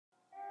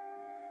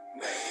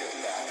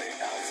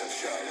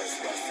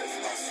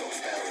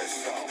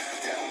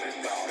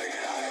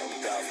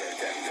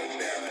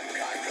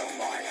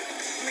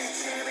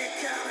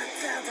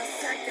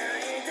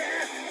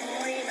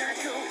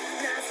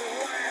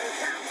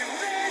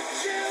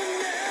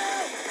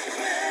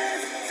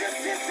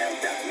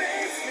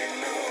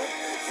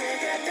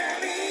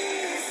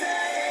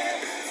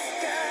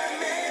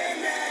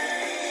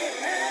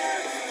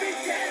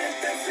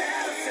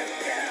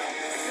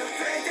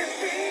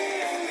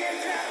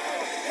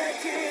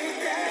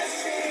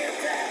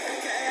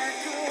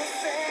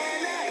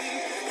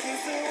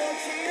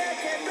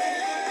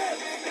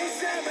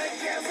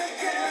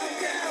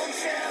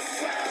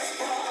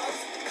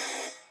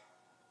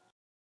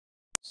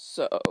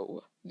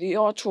So, the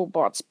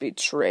Autobots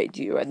betrayed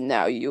you and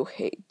now you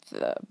hate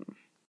them.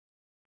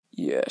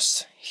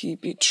 Yes, he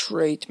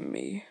betrayed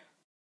me.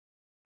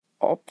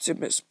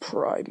 Optimus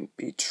Prime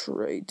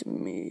betrayed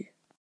me.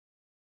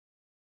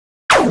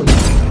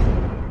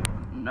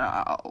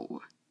 Now,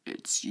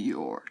 it's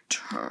your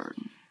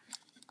turn.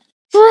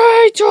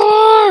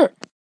 Traitor!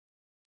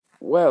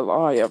 Well,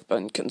 I have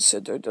been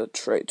considered a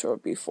traitor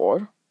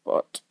before,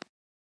 but...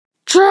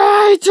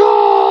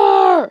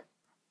 Traitor!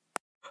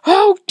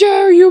 How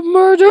dare you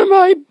murder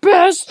my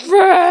best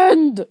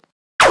friend!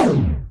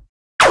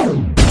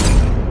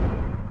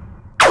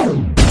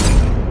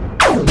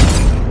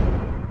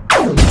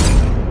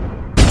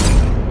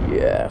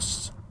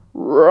 Yes,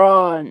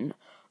 run,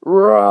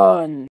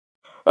 run!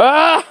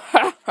 Ah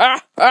ha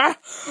ha ha!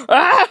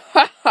 Ah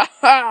ha ha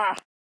ha!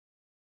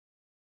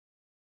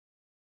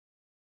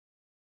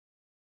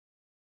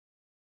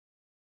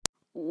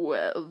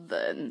 Well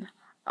then,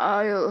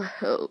 I'll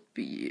help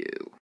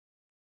you.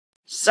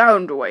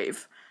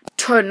 Soundwave,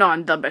 turn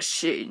on the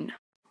machine.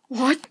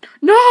 What?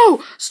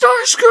 No!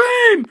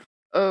 Starscream!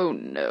 Oh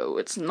no,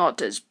 it's not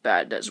as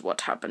bad as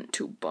what happened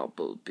to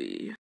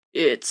Bumblebee.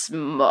 It's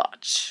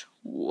much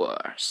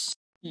worse.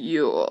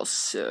 You'll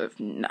serve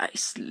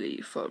nicely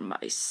for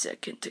my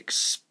second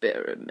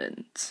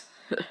experiment.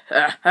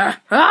 Ha ha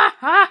ha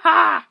ha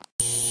ha!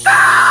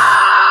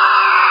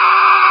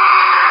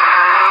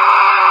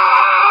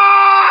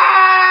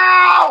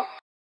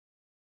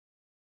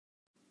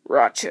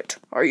 Ratchet,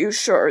 are you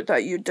sure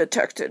that you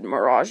detected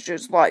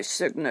Mirage's life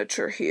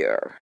signature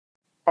here?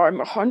 I'm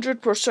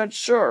 100%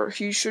 sure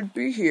he should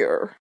be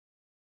here.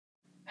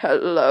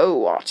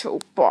 Hello,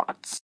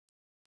 Autobots.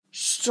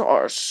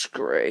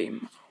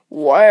 Starscream,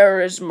 where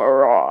is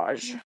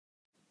Mirage?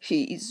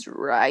 He's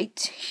right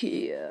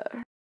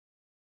here.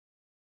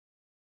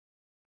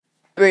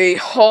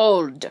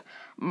 Behold,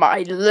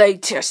 my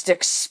latest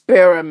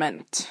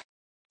experiment.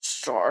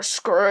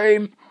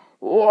 Starscream,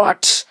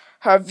 what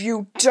have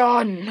you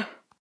done?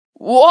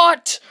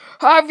 What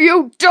have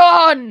you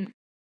done?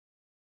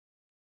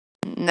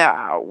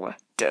 Now,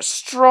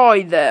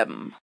 destroy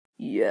them.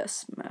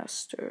 Yes,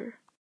 Master.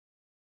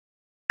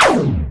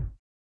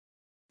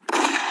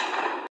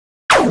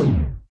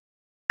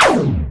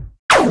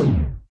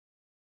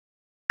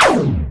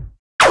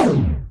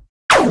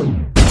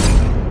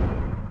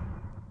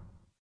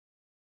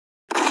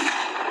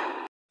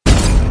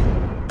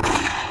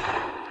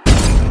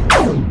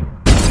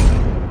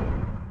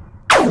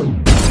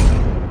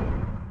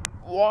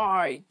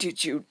 Why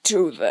did you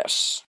do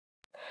this?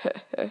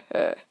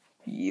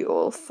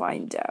 You'll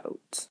find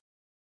out.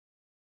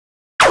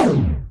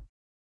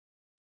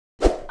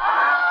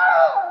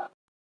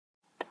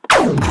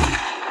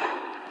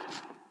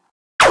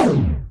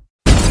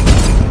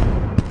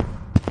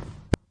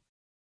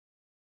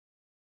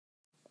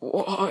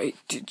 Why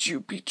did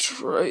you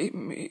betray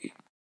me?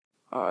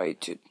 I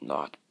did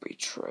not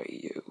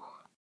betray you.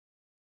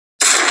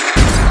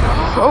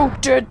 Who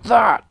did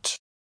that?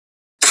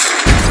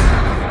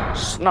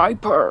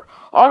 Sniper!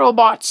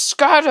 Autobots,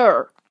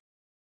 scatter!